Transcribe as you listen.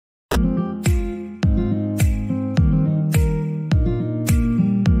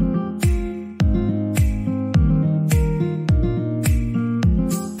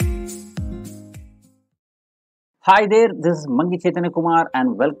Hi there, this is Mangi Chaitanya Kumar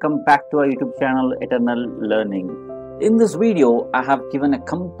and welcome back to our YouTube channel Eternal Learning. In this video, I have given a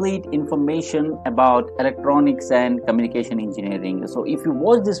complete information about electronics and communication engineering. So if you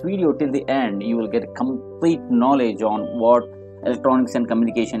watch this video till the end, you will get a complete knowledge on what electronics and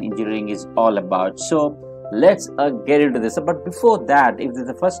communication engineering is all about. So let's get into this. But before that, if this is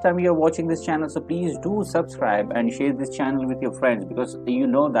the first time you're watching this channel, so please do subscribe and share this channel with your friends, because you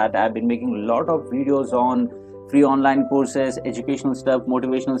know that I've been making a lot of videos on free online courses, educational stuff,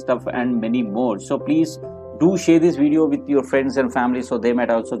 motivational stuff, and many more. So please do share this video with your friends and family so they might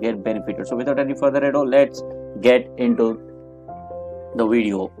also get benefited. So without any further ado, let's get into the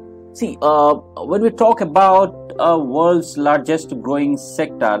video. See, when we talk about world's largest growing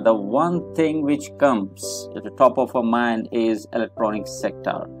sector, the one thing which comes at the top of our mind is electronics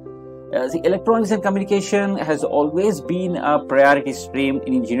sector. The electronics and communication has always been a priority stream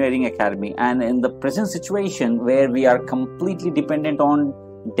in engineering academy, and in the present situation where we are completely dependent on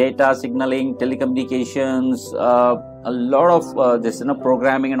data signaling, telecommunications, a lot of this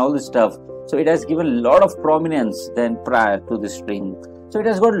programming and all this stuff, so it has given a lot of prominence than prior to this stream. So it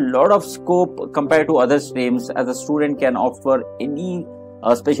has got a lot of scope compared to other streams, as a student can offer any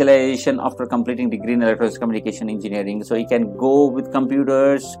specialization after completing degree in electronics communication engineering. So you can go with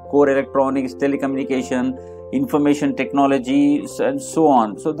computers, core electronics, telecommunication, information technology, and so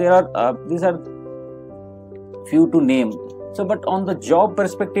on. So there are these are few to name. So but on the job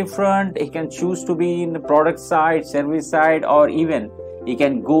perspective front, he can choose to be in the product side, service side, or even he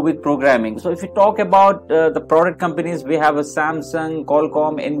can go with programming. So if you talk about the product companies, we have a Samsung,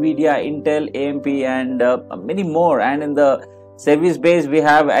 Qualcomm, Nvidia, Intel, AMP, and many more. And in the service base, we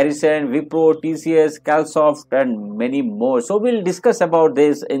have Arisen, Wipro, TCS, Calsoft, and many more. So we'll discuss about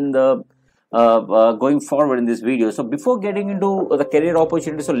this in the going forward in this video. So before getting into the career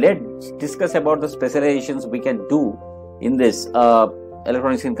opportunity, so let's discuss about the specializations we can do in this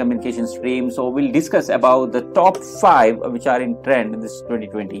electronics and communication stream. So we'll discuss about the top 5 which are in trend in this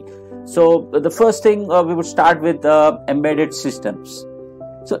 2020. So the first thing we would start with embedded systems.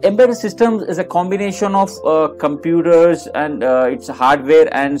 So embedded systems is a combination of computers and its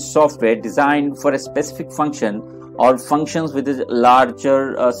hardware and software designed for a specific function or functions with a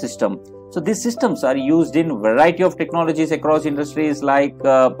larger system. So these systems are used in a variety of technologies across industries like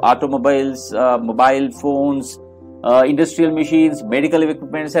automobiles, mobile phones, industrial machines, medical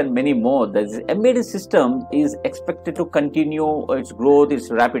equipments, and many more. The embedded system is expected to continue its growth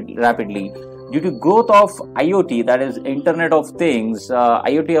rapidly. Due to growth of IoT, that is Internet of Things,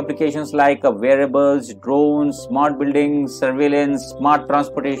 IoT applications like wearables, drones, smart buildings, surveillance, smart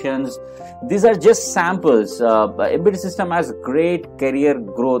transportations, these are just samples. Embedded system has great career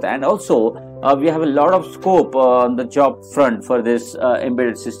growth, and also we have a lot of scope on the job front for this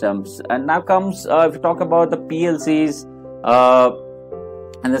embedded systems. And now comes, if you talk about the PLCs,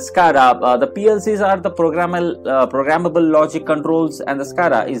 and the SCADA. The PLCs are the programmable logic controls, and the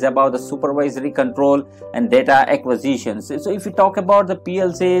SCADA is about the supervisory control and data acquisitions. So if you talk about the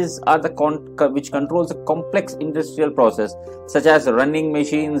PLCs are the which controls a complex industrial process such as running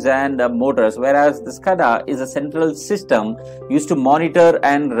machines and motors, whereas the SCADA is a central system used to monitor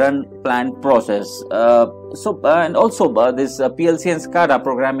and run plant process. And also this PLC and SCADA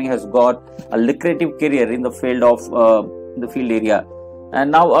programming has got a lucrative career in the field of the field area. And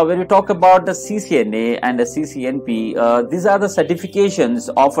now when we talk about the Ccna and the Ccnp, these are the certifications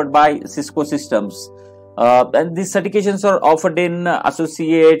offered by Cisco Systems. And these certifications are offered in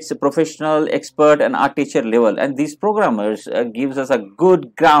associates, professional, expert, and architecture level. And these programmers gives us a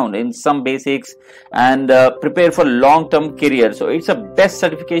good ground in some basics and prepare for long-term career. So it's a best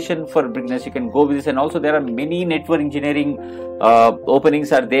certification for beginners. You can go with this. And also there are many network engineering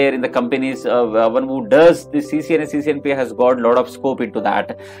openings are there in the companies. One who does the Ccna and Ccnp has got a lot of scope into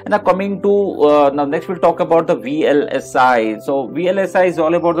that. And now coming to now next we'll talk about the Vlsi. So Vlsi is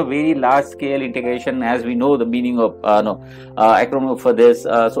all about the very large scale integration, as we know the meaning of acronym for this.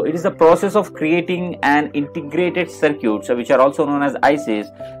 So it is the process of creating an integrated circuits, which are also known as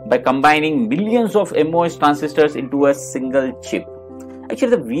ICs, by combining millions of MOS transistors into a single chip.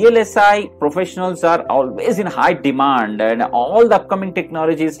 Actually, the Vlsi professionals are always in high demand, and all the upcoming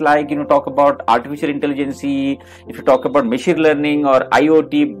technologies like, talk about artificial intelligence, if you talk about machine learning or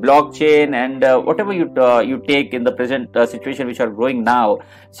IoT, blockchain, and whatever you take in the present situation which are growing now.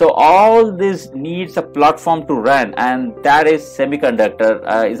 So all this needs a platform to run, and that is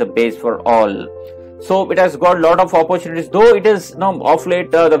semiconductor is a base for all. So it has got a lot of opportunities, though it is off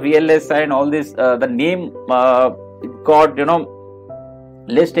late the Vlsi and all this the name got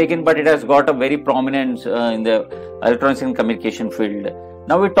less taken, but it has got a very prominence in the electronics and communication field.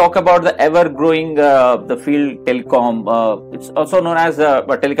 Now we talk about the ever-growing the field telecom. It's also known as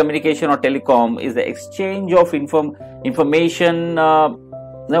telecommunication or telecom is the exchange of information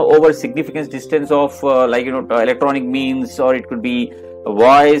over significant distance of electronic means, or it could be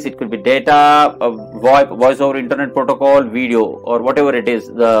voice, it could be data, VoIP, voice over internet protocol, video, or whatever it is,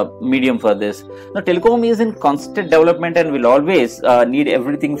 the medium for this. Now telecom is in constant development and will always need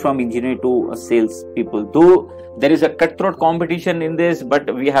everything from engineer to sales people. Though there is a cutthroat competition in this,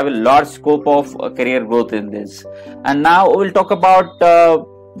 but we have a large scope of career growth in this. And now we'll talk about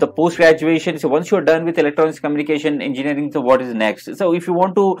the post graduation. So once you're done with electronics communication engineering, so what is next? So if you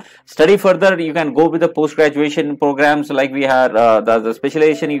want to study further, you can go with the post graduation programs like we have the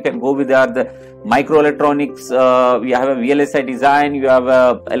specialization. You can go with the microelectronics. We have a VLSI design, you have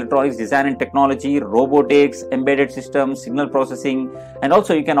electronics design and technology, robotics, embedded systems, signal processing, and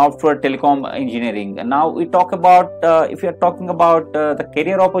also you can opt for telecom engineering. And now we talk about if you are talking about the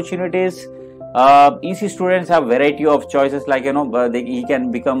career opportunities. EC students have variety of choices, like he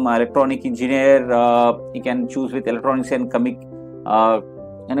can become electronic engineer, he can choose with electronics and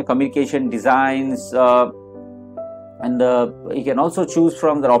communication designs, and he can also choose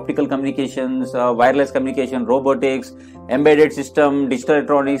from the optical communications, wireless communication, robotics, embedded system, digital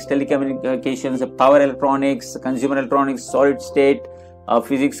electronics, telecommunications, power electronics, consumer electronics, solid state,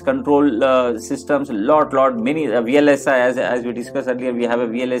 physics control systems, many VLSI, as we discussed earlier. We have a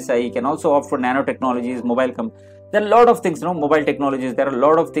VLSI. You can also opt for nanotechnologies, there are a lot of things, mobile technologies. There are a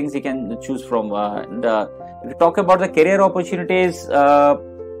lot of things you can choose from. And if you talk about the career opportunities,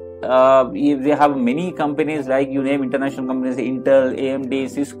 we have many companies, like you name international companies, Intel, AMD,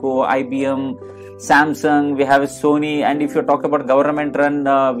 Cisco, IBM, Samsung. We have Sony, and if you talk about government run,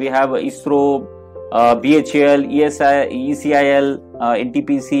 we have ISRO, BHL, ECIL,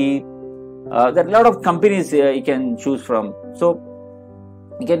 NTPC. There are a lot of companies you can choose from. So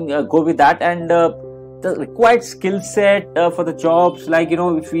you can go with that. And the required skill set for the jobs, like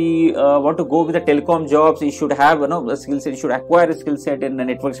if we want to go with the telecom jobs, you should have a skill set. You should acquire a skill set in the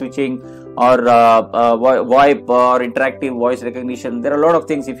network switching or VoIP or interactive voice recognition. There are a lot of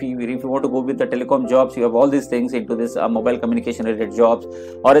things. If you want to go with the telecom jobs, you have all these things into this mobile communication related jobs.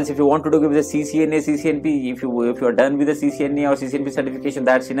 Or else if you want to do with the Ccna, Ccnp, if you are done with the Ccna or Ccnp certification,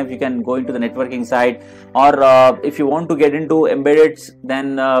 that's enough. You can go into the networking side. Or if you want to get into embedded,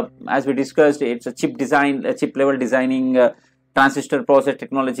 then as we discussed, it's a chip level designing, transistor process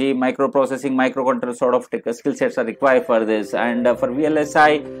technology, microprocessing, microcontroller sort of skill sets are required for this. And for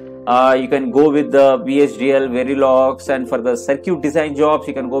VLSI, you can go with the VHDL, Verilog, and for the circuit design jobs,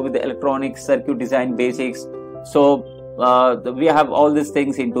 you can go with the electronic circuit design basics. So we have all these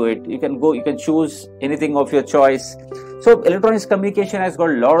things into it. You can choose anything of your choice. So electronics communication has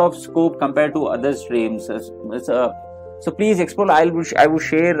got a lot of scope compared to other streams. So please explore. I will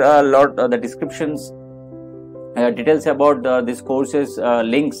share a lot the descriptions, details about these courses,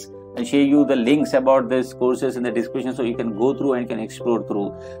 links. I'll share you the links about these courses in the description, so you can go through and can explore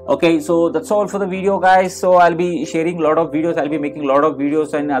through. Okay, so that's all for the video, guys. So I'll be sharing a lot of videos. I'll be making a lot of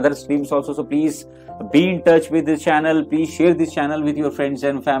videos and other streams also. So please be in touch with this channel. Please share this channel with your friends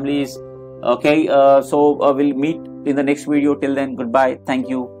and families. Okay, so we'll meet in the next video. Till then, goodbye. Thank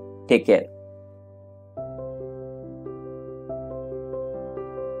you. Take care.